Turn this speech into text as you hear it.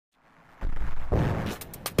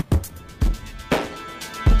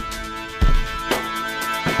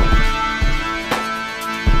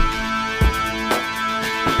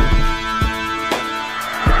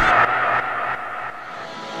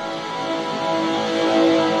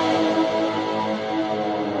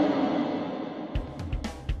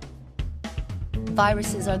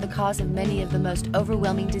Viruses are the cause of many of the most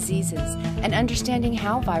overwhelming diseases, and understanding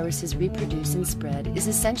how viruses reproduce and spread is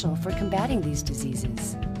essential for combating these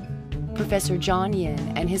diseases. Professor John Yin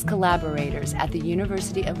and his collaborators at the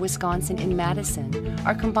University of Wisconsin in Madison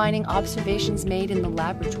are combining observations made in the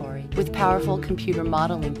laboratory with powerful computer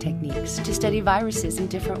modeling techniques to study viruses in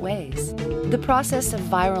different ways. The process of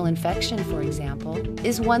viral infection, for example,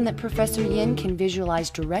 is one that Professor Yin can visualize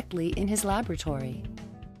directly in his laboratory.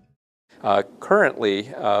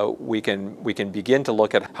 Currently, we can begin to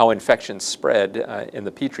look at how infections spread in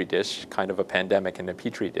the Petri dish, kind of a pandemic in a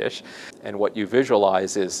Petri dish. And what you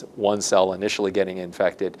visualize is one cell initially getting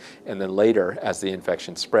infected, and then later, as the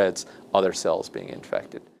infection spreads, other cells being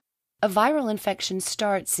infected. A viral infection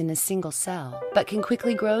starts in a single cell, but can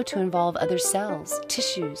quickly grow to involve other cells,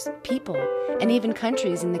 tissues, people, and even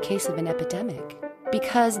countries in the case of an epidemic.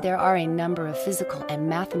 Because there are a number of physical and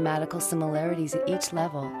mathematical similarities at each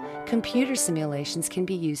level, computer simulations can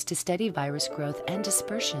be used to study virus growth and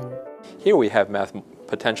dispersion. Here we have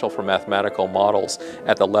potential for mathematical models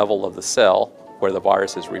at the level of the cell, where the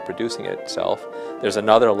virus is reproducing itself. There's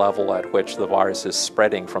another level at which the virus is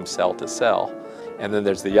spreading from cell to cell. And then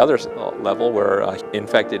there's the other level where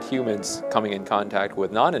infected humans coming in contact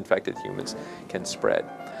with non-infected humans can spread.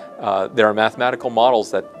 There are mathematical models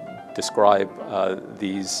that describe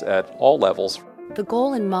these at all levels. The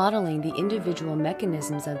goal in modeling the individual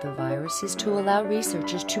mechanisms of the virus is to allow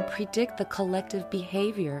researchers to predict the collective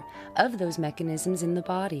behavior of those mechanisms in the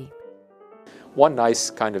body. One nice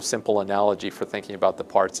kind of simple analogy for thinking about the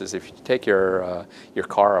parts is if you take your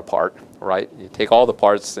car apart, right? You take all the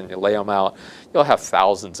parts and you lay them out, you'll have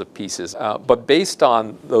thousands of pieces. But based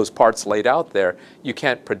on those parts laid out there, you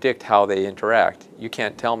can't predict how they interact. You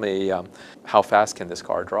can't tell me how fast can this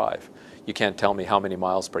car drive. You can't tell me how many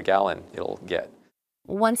miles per gallon it'll get.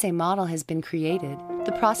 Once a model has been created,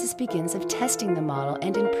 the process begins of testing the model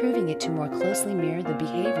and improving it to more closely mirror the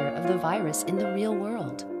behavior of the virus in the real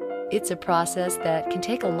world. It's a process that can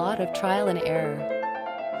take a lot of trial and error.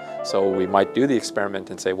 So we might do the experiment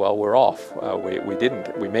and say, well, we're off.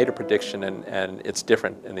 We made a prediction and it's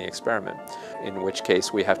different in the experiment. In which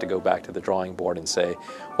case we have to go back to the drawing board and say,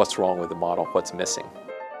 what's wrong with the model? What's missing?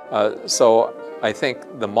 So I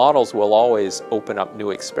think the models will always open up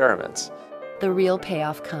new experiments. The real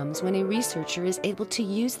payoff comes when a researcher is able to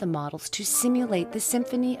use the models to simulate the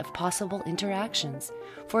symphony of possible interactions.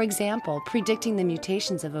 For example, predicting the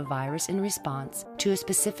mutations of a virus in response to a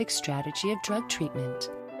specific strategy of drug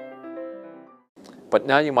treatment. But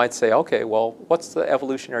now you might say, okay, well, what's the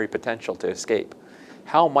evolutionary potential to escape?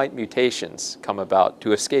 How might mutations come about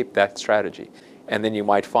to escape that strategy? And then you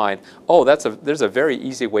might find, oh, there's a very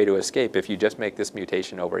easy way to escape if you just make this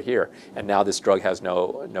mutation over here, and now this drug has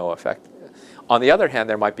no effect. On the other hand,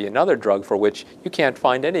 there might be another drug for which you can't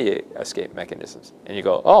find any escape mechanisms. And you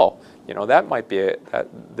go, oh, that might be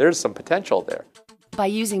there's some potential there. By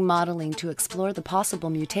using modeling to explore the possible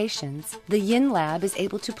mutations, the Yin Lab is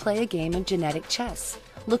able to play a game of genetic chess,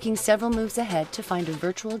 looking several moves ahead to find a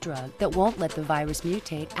virtual drug that won't let the virus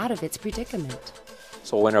mutate out of its predicament.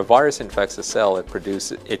 So when a virus infects a cell,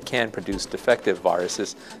 it can produce defective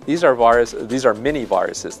viruses. These are mini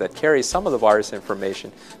viruses that carry some of the virus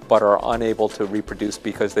information but are unable to reproduce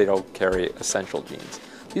because they don't carry essential genes.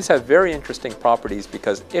 These have very interesting properties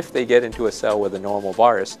because if they get into a cell with a normal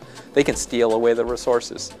virus, they can steal away the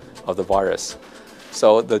resources of the virus.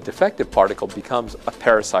 So the defective particle becomes a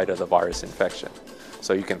parasite of the virus infection.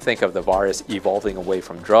 So you can think of the virus evolving away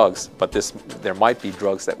from drugs, but there might be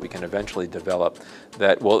drugs that we can eventually develop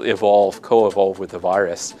that will co-evolve with the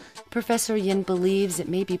virus. Professor Yin believes it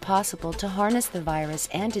may be possible to harness the virus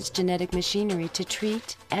and its genetic machinery to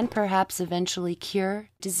treat and perhaps eventually cure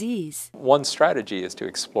disease. One strategy is to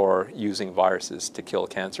explore using viruses to kill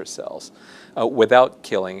cancer cells without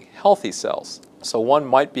killing healthy cells. So one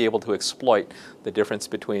might be able to exploit the difference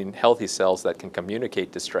between healthy cells that can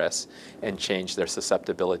communicate distress and change their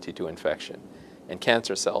susceptibility to infection, and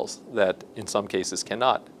cancer cells that in some cases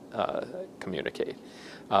cannot communicate.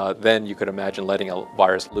 Then you could imagine letting a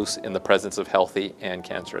virus loose in the presence of healthy and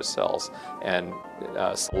cancerous cells and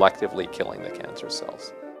selectively killing the cancer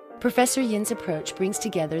cells. Professor Yin's approach brings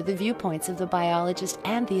together the viewpoints of the biologist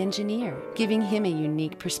and the engineer, giving him a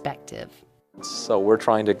unique perspective. So we're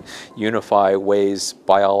trying to unify ways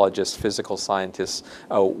biologists, physical scientists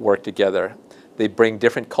work together. They bring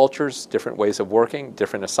different cultures, different ways of working,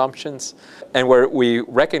 different assumptions, and where we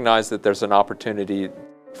recognize that there's an opportunity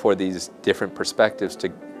for these different perspectives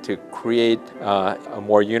to create a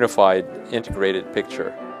more unified, integrated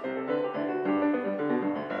picture.